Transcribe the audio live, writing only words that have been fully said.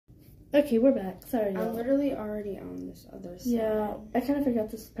Okay, we're back. Sorry, y'all. I'm literally already on this other side. Yeah, I kind of forgot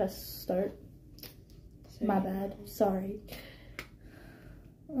to press start. So, My bad. Sorry.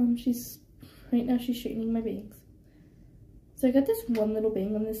 Right now she's straightening my bangs. So I got this one little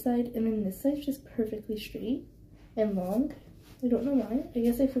bang on this side, and then this side's just perfectly straight and long. I don't know why. I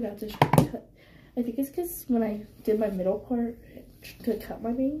guess I forgot to cut. I think it's because when I did my middle part to cut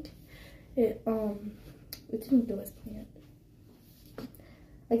my bang, it didn't go as planned.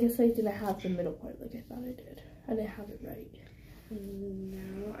 I guess I didn't have the middle part like I thought I did. I didn't have it right.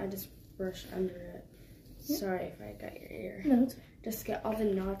 No, I just brushed under it. Yeah. Sorry if I got your ear. No, it's fine. Just get all the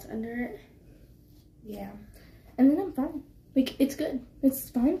knots under it. Yeah. And then I'm fine. Like, it's good. It's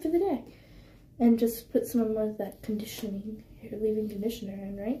fine for the day. And just put some of that conditioning, hair leave-in conditioner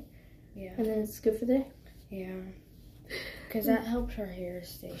in, right? Yeah. And then it's good for the day. Yeah. Because that helps her hair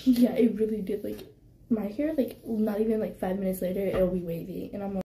stay straight. Yeah, it really did. Like, my hair, like, not even like 5 minutes later, it'll be wavy. And I'm like,